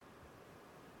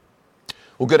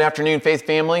Well, good afternoon, Faith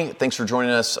family. Thanks for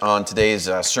joining us on today's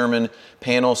sermon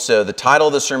panel. So the title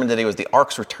of the sermon today was The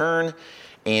Ark's Return,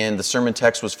 and the sermon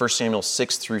text was 1 Samuel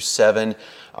 6 through 7.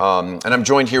 And I'm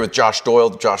joined here with Josh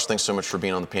Doyle. Josh, thanks so much for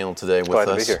being on the panel today with us.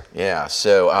 Glad to be here. Yeah,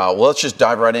 so well, let's just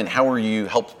dive right in. How were you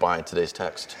helped by today's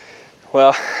text?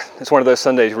 Well, it's one of those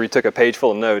Sundays where you took a page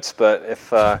full of notes, but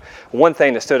if one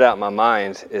thing that stood out in my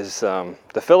mind is the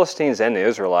Philistines and the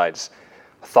Israelites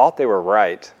thought they were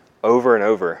right over and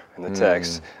over in the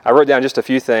text. I wrote down just a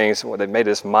few things. They made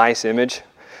this mice image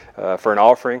for an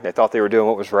offering. They thought they were doing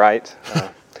what was right.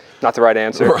 Not the right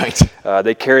answer. Right.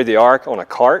 They carried the ark on a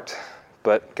cart,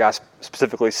 but God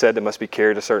specifically said it must be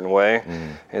carried a certain way.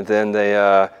 And then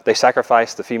they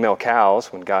sacrificed the female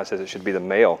cows when God says it should be the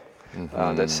male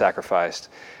that's sacrificed.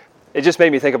 It just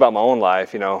made me think about my own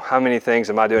life. You know, how many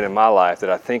things am I doing in my life that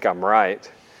I think I'm right,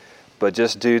 but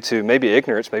just due to maybe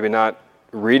ignorance, maybe not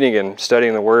reading and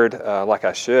studying the Word like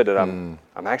I should, that I'm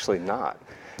actually not.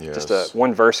 Yes. Just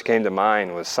one verse that came to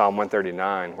mind was Psalm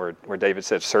 139, where David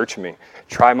said, "Search me,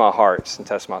 try my hearts, and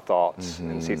test my thoughts,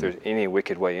 and see if there's any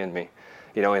wicked way in me,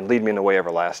 and lead me in the way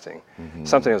everlasting."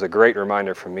 Something that was a great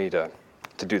reminder for me to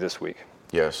do this week.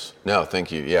 Yes. No,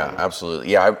 thank you. Yeah,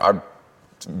 absolutely. Yeah, I'm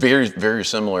very, very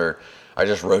similar. I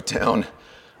just wrote down,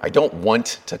 I don't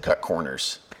want to cut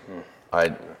corners.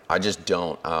 I just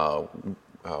don't.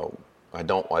 I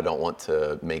don't want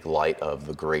to make light of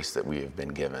the grace that we have been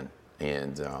given,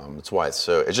 and that's why it's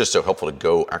just so helpful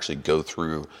to actually go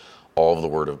through all of the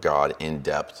Word of God in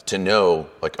depth to know,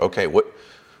 like, okay, what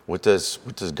does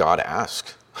God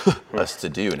ask us to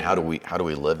do, and how do we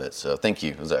live it? So thank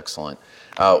you, it was excellent.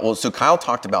 So Kyle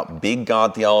talked about big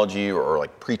God theology or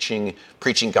like preaching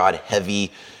God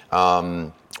heavy.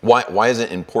 Why is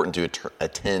it important to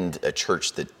attend a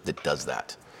church that does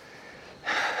that?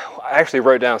 I actually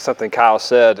wrote down something Kyle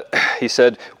said. He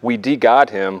said, "We de-God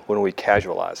him when we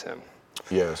casualize him."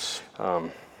 Yes.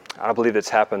 I believe it's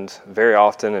happened very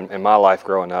often in my life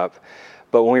growing up.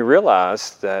 But when we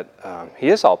realize that he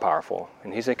is all-powerful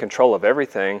and he's in control of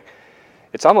everything,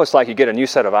 it's almost like you get a new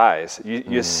set of eyes.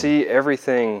 You see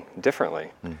everything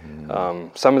differently.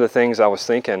 Some of the things I was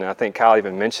thinking, and I think Kyle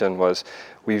even mentioned, was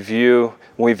when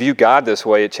we view God this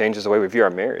way, it changes the way we view our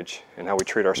marriage and how we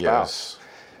treat our spouse. Yes.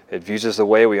 It views us the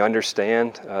way we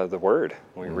understand the Word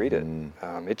when we read it.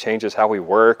 It changes how we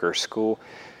work or school.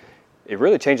 It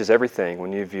really changes everything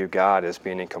when you view God as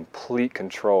being in complete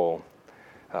control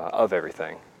of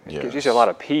everything. It gives you a lot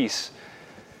of peace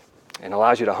and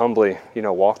allows you to humbly,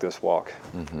 walk this walk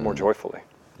more joyfully.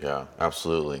 Yeah,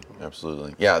 absolutely.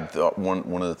 Yeah,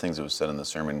 one of the things that was said in the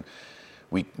sermon,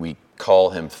 we call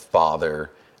him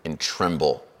Father and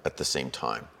tremble at the same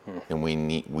time, and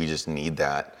we just need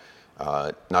that.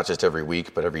 Not just every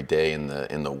week, but every day in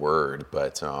the Word.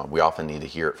 But we often need to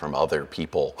hear it from other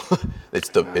people. It's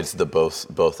the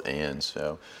both and.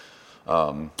 So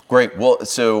great. Well,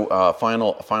 so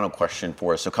final question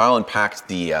for us. So Kyle unpacked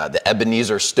the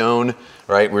Ebenezer stone,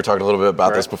 right? We were talking a little bit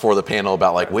about this before the panel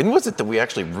about like when was it that we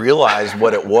actually realized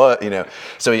what it was?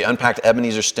 So he unpacked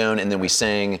Ebenezer stone, and then we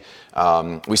sang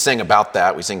about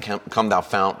that. We sang "Come Thou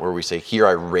Fount," where we say, "Here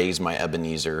I raise my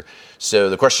Ebenezer."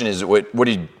 So the question is, what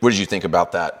did you think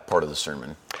about that part of the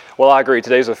sermon? Well, I agree.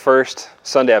 Today's the first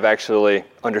Sunday I've actually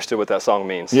understood what that song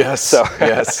means. Yes. So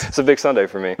yes. It's a big Sunday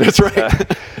for me. That's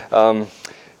right.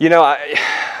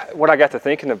 What I got to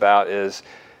thinking about is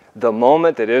the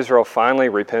moment that Israel finally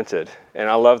repented, and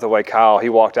I love the way Kyle, he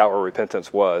walked out where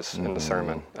repentance was in the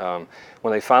sermon.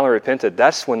 When they finally repented,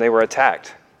 that's when they were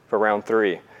attacked for round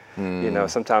 3.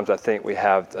 Sometimes I think we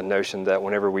have a notion that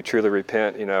whenever we truly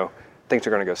repent, things are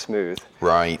going to go smooth.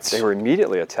 Right. They were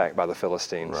immediately attacked by the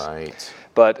Philistines. Right.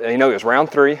 But, it was round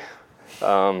 3.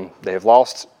 They have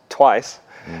lost twice.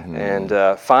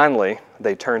 And finally,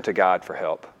 they turned to God for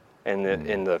help. And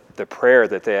the prayer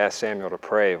that they asked Samuel to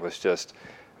pray was just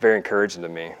very encouraging to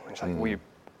me. It's like, we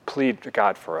plead to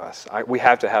God for us. We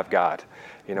have to have God.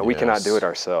 We cannot do it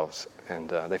ourselves. And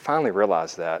they finally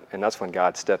realized that. And that's when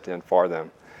God stepped in for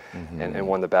them. And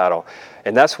won the battle.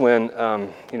 And that's when,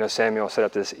 Samuel set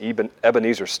up this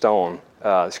Ebenezer stone.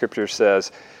 The scripture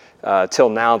says, till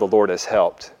now the Lord has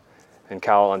helped. And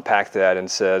Kyle unpacked that and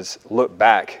says, look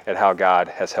back at how God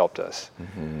has helped us.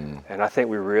 And I think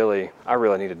I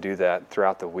really need to do that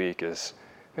throughout the week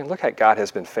look how God has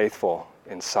been faithful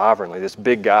and sovereignly. This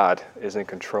big God is in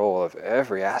control of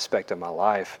every aspect of my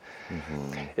life.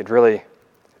 It really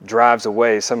drives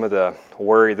away some of the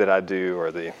worry that I do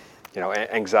or the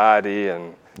anxiety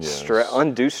and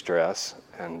undue stress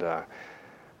and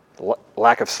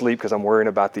lack of sleep because I'm worrying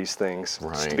about these things,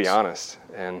 just to be honest.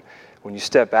 And when you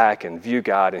step back and view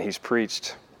God and He's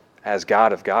preached as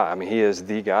God of God. I mean, He is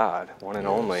the God, one and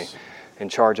only, Yes. in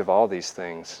charge of all these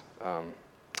things. I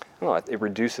don't know, it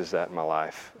reduces that in my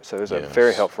life. So it was a Yes.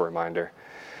 very helpful reminder.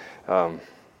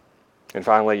 And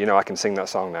finally, I can sing that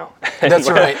song now. That's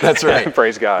right. That's right.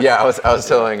 Praise God. Yeah, I was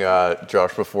telling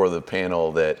Josh before the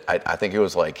panel that I think it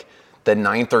was like the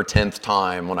 9th or 10th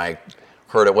time when I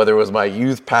heard it, whether it was my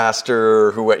youth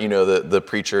pastor, who the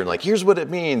preacher, and like, here's what it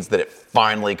means, that it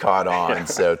finally caught on.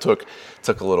 So it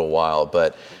took a little while,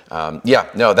 but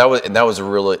that was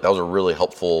a really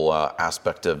helpful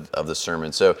aspect of the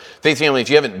sermon. So Faith Family, if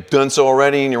you haven't done so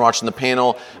already and you're watching the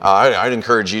panel, I'd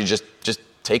encourage you to just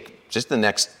take just the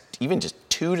next even just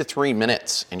 2 to 3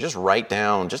 minutes and just write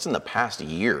down, just in the past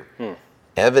year,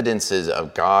 evidences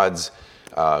of God's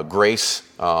grace,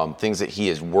 things that He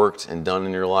has worked and done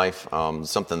in your life.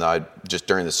 Something that just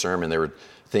during the sermon, there were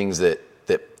things that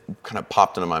kind of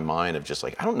popped into my mind of just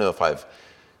like, I don't know if I've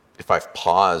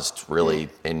paused really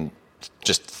and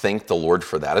just thanked the Lord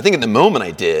for that. I think in the moment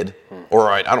I did, or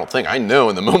I don't think, I know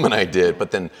in the moment I did, but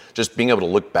then just being able to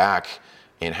look back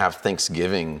and have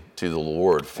thanksgiving to the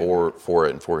Lord for it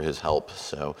and for His help.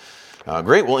 So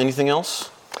great. Well, anything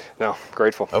else? No,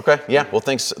 grateful. Okay. Yeah. Well,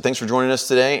 thanks for joining us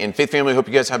today. And Faith Family, hope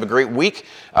you guys have a great week.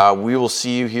 We will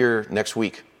see you here next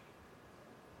week.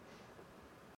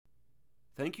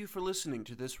 Thank you for listening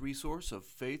to this resource of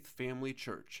Faith Family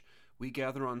Church. We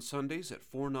gather on Sundays at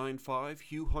 495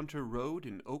 Hugh Hunter Road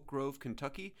in Oak Grove,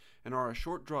 Kentucky, and are a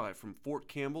short drive from Fort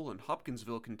Campbell and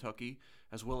Hopkinsville, Kentucky,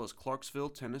 as well as Clarksville,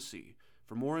 Tennessee.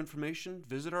 For more information,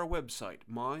 visit our website,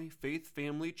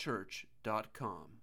 myfaithfamilychurch.com.